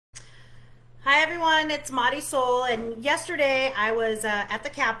Hi everyone, it's Marisol, and yesterday I was at the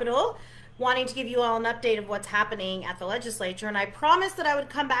Capitol wanting to give you all an update of what's happening at the legislature, and I promised that I would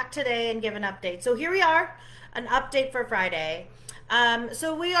come back today and give an update. So here we are, an update for Friday.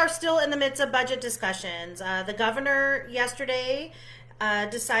 So we are still in the midst of budget discussions. The governor yesterday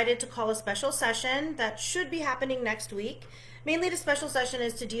decided to call a special session that should be happening next week. Mainly the special session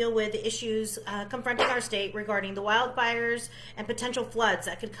is to deal with the issues confronting our state regarding the wildfires and potential floods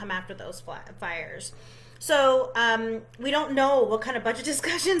that could come after those fires. So we don't know what kind of budget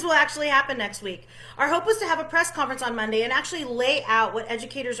discussions will actually happen next week. Our hope was to have a press conference on Monday and actually lay out what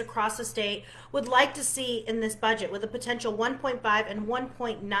educators across the state would like to see in this budget, with a potential $1.5 and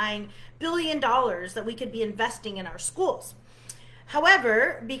 $1.9 billion that we could be investing in our schools.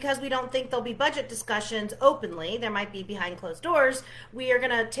 However, because we don't think there'll be budget discussions openly, there might be behind closed doors, we are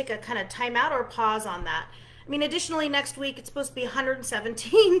going to take a kind of timeout or pause on that. I mean, additionally, next week it's supposed to be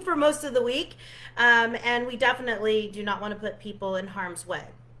 117 for most of the week, and we definitely do not want to put people in harm's way.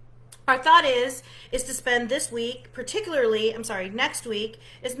 Our thought is to spend this week, next week,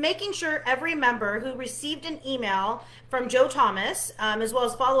 is making sure every member who received an email from Joe Thomas, as well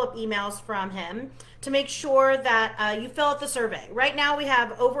as follow-up emails from him, to make sure that you fill out the survey. Right now we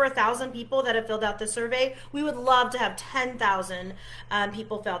have over 1,000 people that have filled out the survey. We would love to have 10,000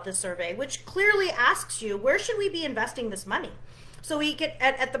 people fill out this survey, which clearly asks you, where should we be investing this money? So we get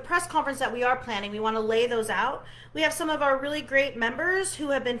at the press conference that we are planning, we want to lay those out. We have some of our really great members who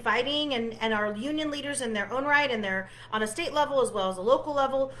have been fighting and are union leaders in their own right, and they're on a state level as well as a local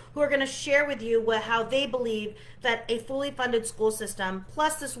level, who are going to share with you how they believe that a fully funded school system,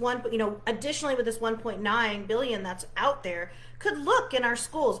 plus this additionally with this 1.9 billion that's out there, could look in our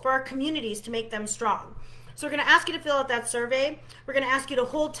schools for our communities to make them strong. So we're going to ask you to fill out that survey. We're going to ask you to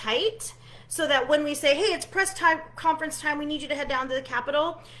hold tight, so that when we say, hey, it's press time, conference time, we need you to head down to the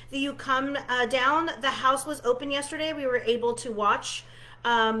Capitol, that you come down. The House was open yesterday. We were able to watch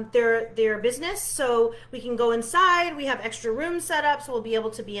their business, so we can go inside. We have extra rooms set up, so we'll be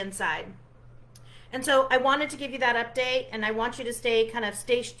able to be inside. And so I wanted to give you that update, and I want you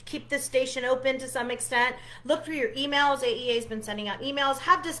to keep this station open to some extent. Look through your emails. AEA has been sending out emails.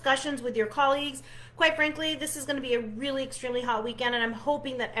 Have discussions with your colleagues. Quite frankly, this is going to be a really extremely hot weekend, and I'm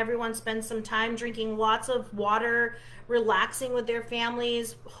hoping that everyone spends some time drinking lots of water, relaxing with their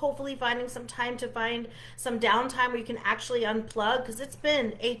families, hopefully finding some time to find some downtime where you can actually unplug, because it's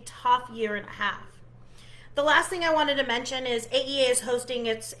been a tough year and a half. The last thing I wanted to mention is AEA is hosting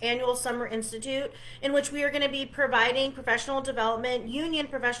its annual Summer Institute, in which we are going to be providing professional development, union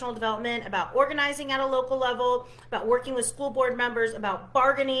professional development, about organizing at a local level, about working with school board members, about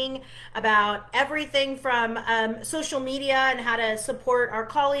bargaining, about everything from social media and how to support our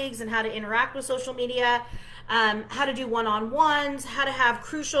colleagues and how to interact with social media, how to do one-on-ones, how to have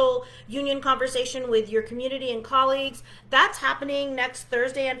crucial union conversation with your community and colleagues. That's happening next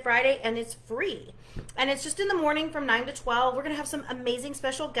Thursday and Friday, and it's free. And it's just in the morning from 9 to 12. We're going to have some amazing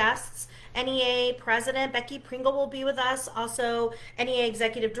special guests. NEA President Becky Pringle will be with us. Also, NEA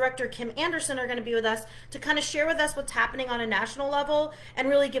Executive Director Kim Anderson are going to be with us to kind of share with us what's happening on a national level and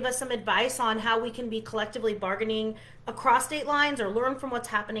really give us some advice on how we can be collectively bargaining across state lines or learn from what's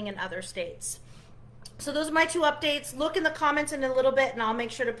happening in other states. So those are my two updates. Look in the comments in a little bit, and I'll make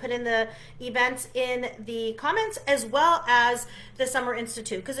sure to put in the events in the comments, as well as the Summer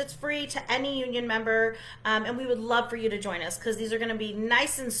Institute, because it's free to any union member, and we would love for you to join us, because these are going to be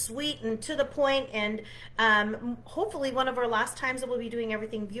nice and sweet and to the point, and hopefully one of our last times that we'll be doing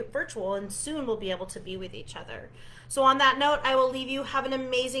everything virtual, and soon we'll be able to be with each other. So on that note, I will leave you. Have an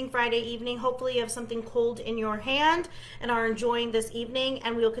amazing Friday evening. Hopefully you have something cold in your hand and are enjoying this evening,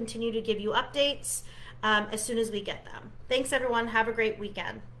 and we will continue to give you updates as soon as we get them. Thanks, everyone. Have a great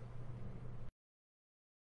weekend.